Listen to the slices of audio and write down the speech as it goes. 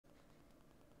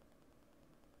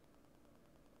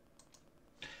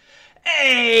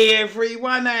Hey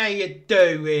everyone, how you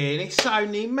doing? It's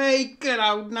only me, good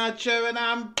old Nudger, and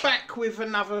I'm back with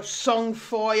another song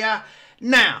for you.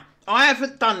 Now, I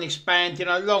haven't done this band in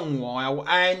a long while,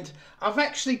 and I've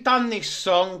actually done this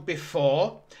song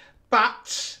before,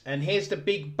 but, and here's the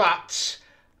big but,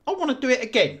 I want to do it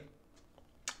again.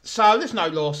 So there's no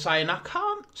law saying I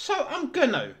can't, so I'm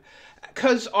gonna,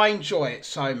 because I enjoy it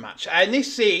so much. And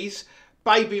this is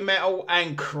BabyMetal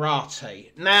and Karate.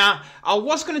 Now, I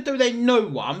was going to do their new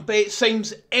one, but it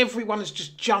seems everyone has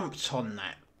just jumped on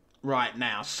that right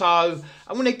now. So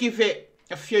I'm going to give it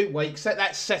a few weeks, let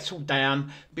that settle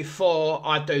down before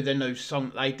I do the new song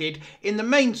that they did. In the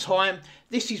meantime,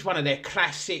 this is one of their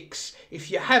classics. If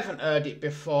you haven't heard it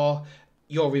before,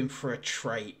 you're in for a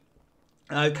treat.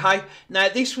 Okay, now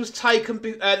this was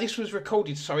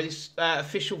recorded, sorry, this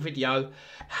official video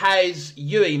has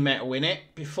Yuimetal in it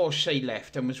before she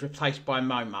left and was replaced by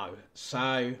Momo.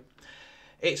 So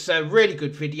it's a really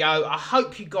good video. I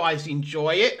hope you guys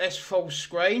enjoy it. Let's full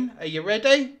screen. Are you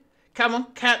ready? Come on,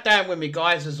 count down with me,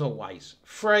 guys, as always.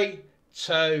 3,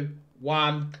 2,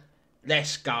 1,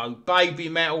 let's go.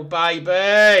 BabyMetal,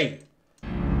 baby.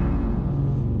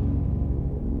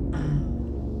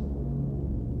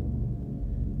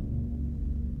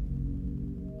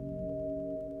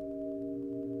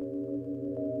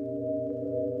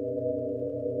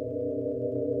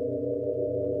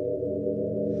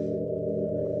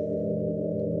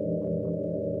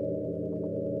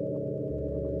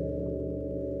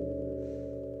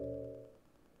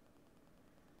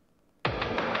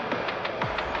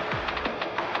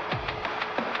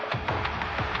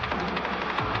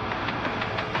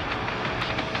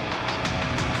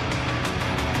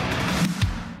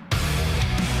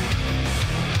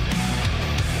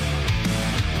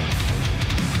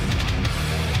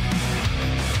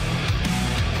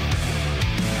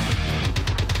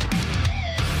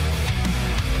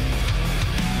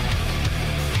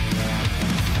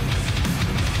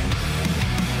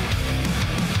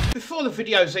 Before the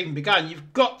video's even begun,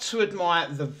 you've got to admire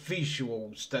the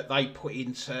visuals that they put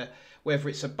into, whether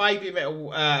it's a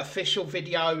BabyMetal official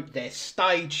video, their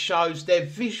stage shows, their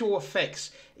visual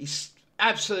effects is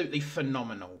absolutely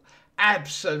phenomenal.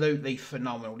 Absolutely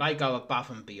phenomenal. They go above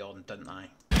and beyond, don't they?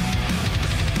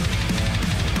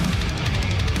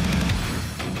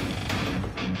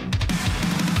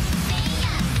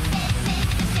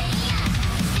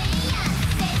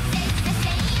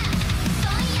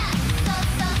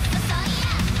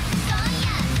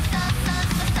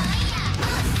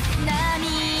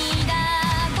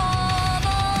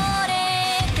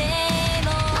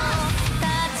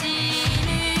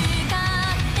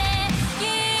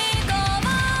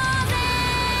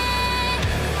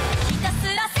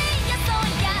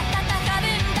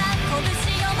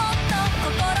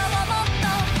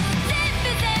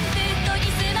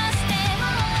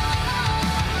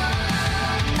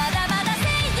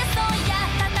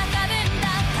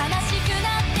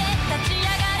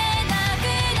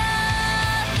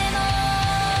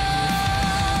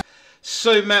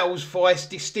 Yuimetal's voice,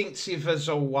 distinctive as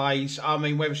always. I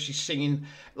mean, whether she's singing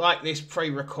like this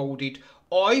pre-recorded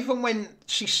or even when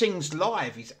she sings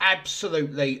live, is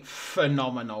absolutely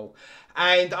phenomenal.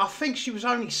 And I think she was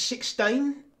only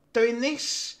 16 doing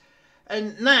this.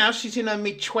 And now she's in her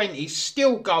mid-20s,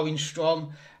 still going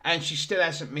strong. And she still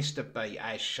hasn't missed a beat,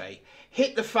 has she?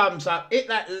 Hit the thumbs up, hit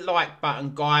that like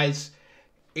button, guys,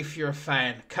 if you're a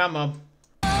fan. Come on.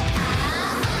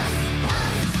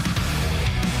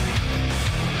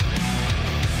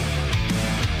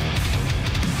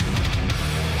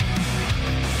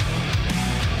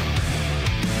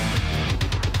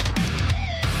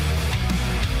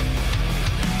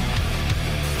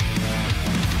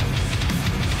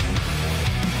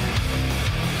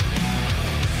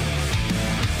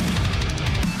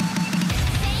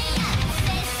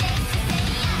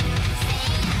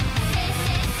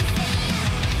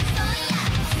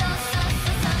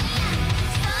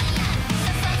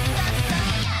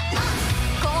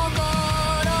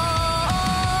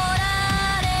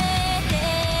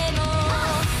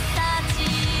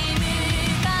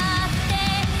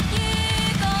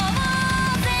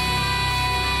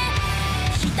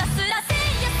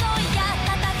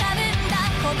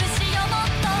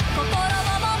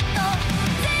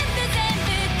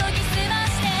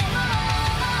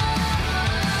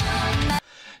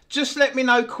 Just let me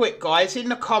know quick, guys, in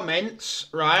the comments,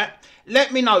 right?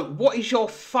 Let me know, what is your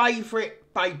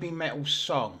favourite BabyMetal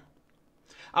song?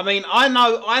 I mean, I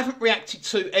know I haven't reacted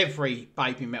to every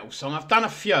BabyMetal song. I've done a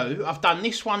few. I've done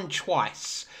this one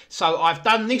twice. So I've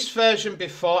done this version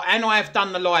before and I have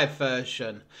done the live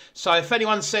version. So if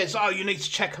anyone says, oh, you need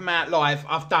to check them out live,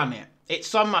 I've done it.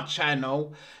 It's on my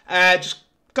channel. Just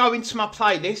go into my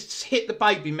playlists, hit the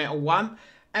BabyMetal one,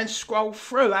 and scroll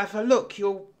through. Have a look.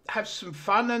 You'll have some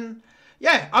fun, and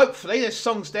yeah, hopefully there's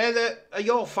songs there that are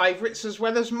your favourites as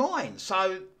well as mine.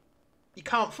 So you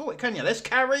can't fault it, can you? Let's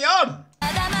carry on.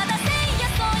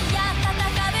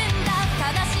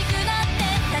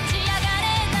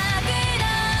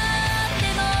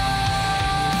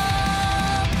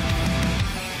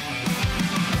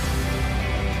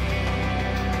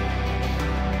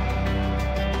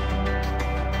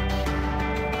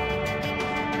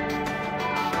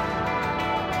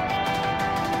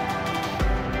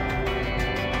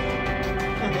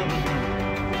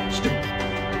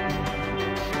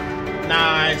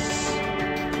 Nice.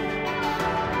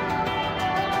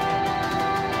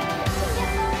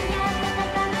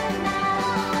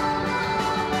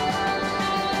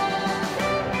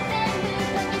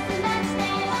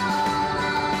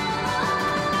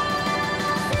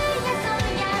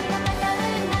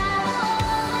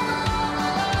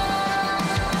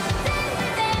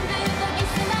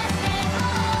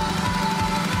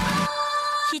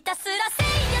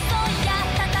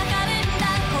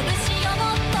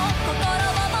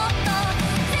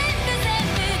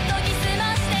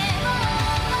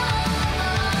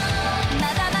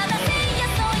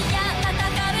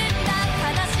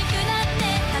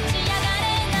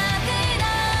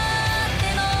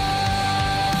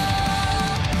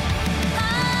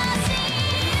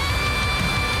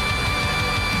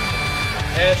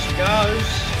 There she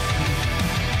goes.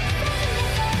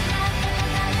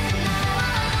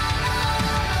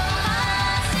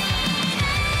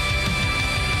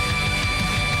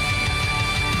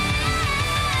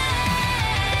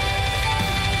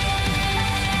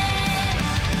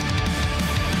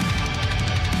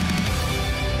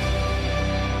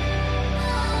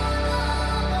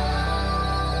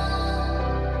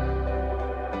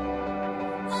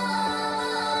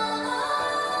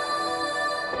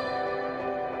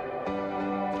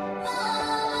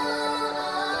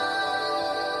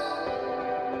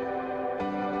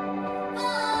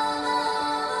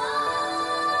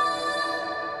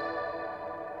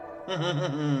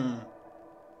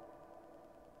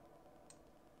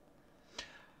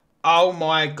 Oh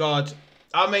my god.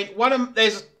 I mean,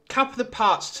 there's a couple of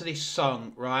parts to this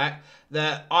song, right,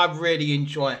 that I really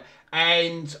enjoy.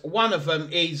 And one of them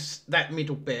is that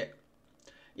middle bit,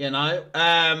 you know,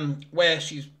 where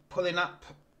she's pulling up,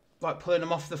 like pulling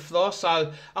them off the floor.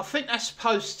 So I think that's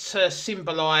supposed to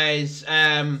symbolise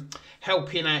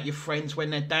helping out your friends when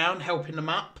they're down, helping them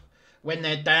up when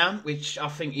they're down, which I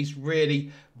think is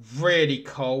really, really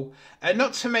cool. And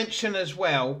not to mention as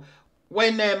well,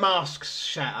 when their masks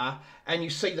shatter and you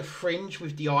see the fringe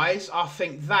with the eyes, I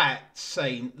think that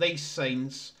scene, these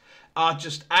scenes are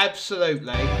just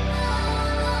absolutely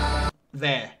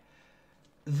there.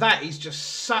 That is just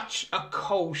such a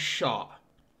cool shot.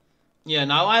 You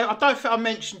know, I don't think I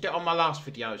mentioned it on my last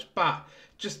videos, but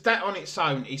just that on its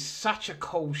own is such a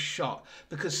cool shot,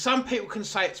 because some people can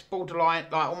say it's borderline,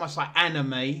 like almost like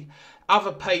anime.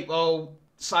 Other people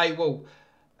say, well,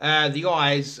 the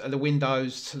eyes are the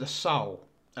windows to the soul,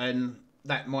 and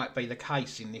that might be the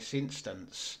case in this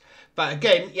instance. But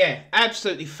again, yeah,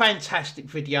 absolutely fantastic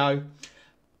video,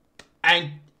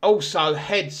 and also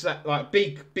heads that like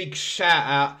big shout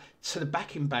out to the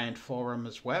backing band for them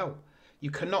as well.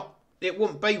 You cannot, it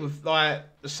wouldn't be with like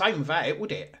the same without it,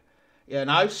 would it? You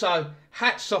know, so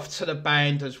hats off to the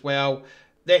band as well.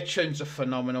 Their tunes are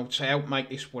phenomenal to help make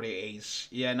this what it is,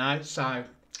 you know, so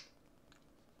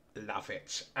love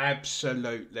it.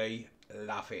 Absolutely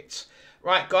love it.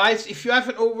 Right, guys, if you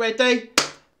haven't already,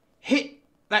 hit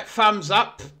that thumbs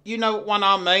up. You know what one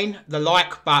I mean, the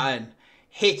like button.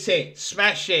 Hit it,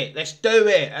 smash it, let's do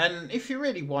it. And if you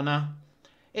really wanna,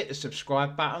 hit the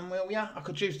subscribe button, will ya? I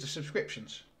could use the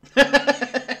subscriptions.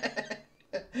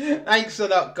 Thanks a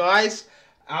lot, guys.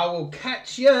 I will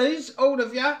catch yous, all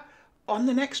of you, on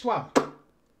the next one.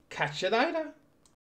 Catch you later.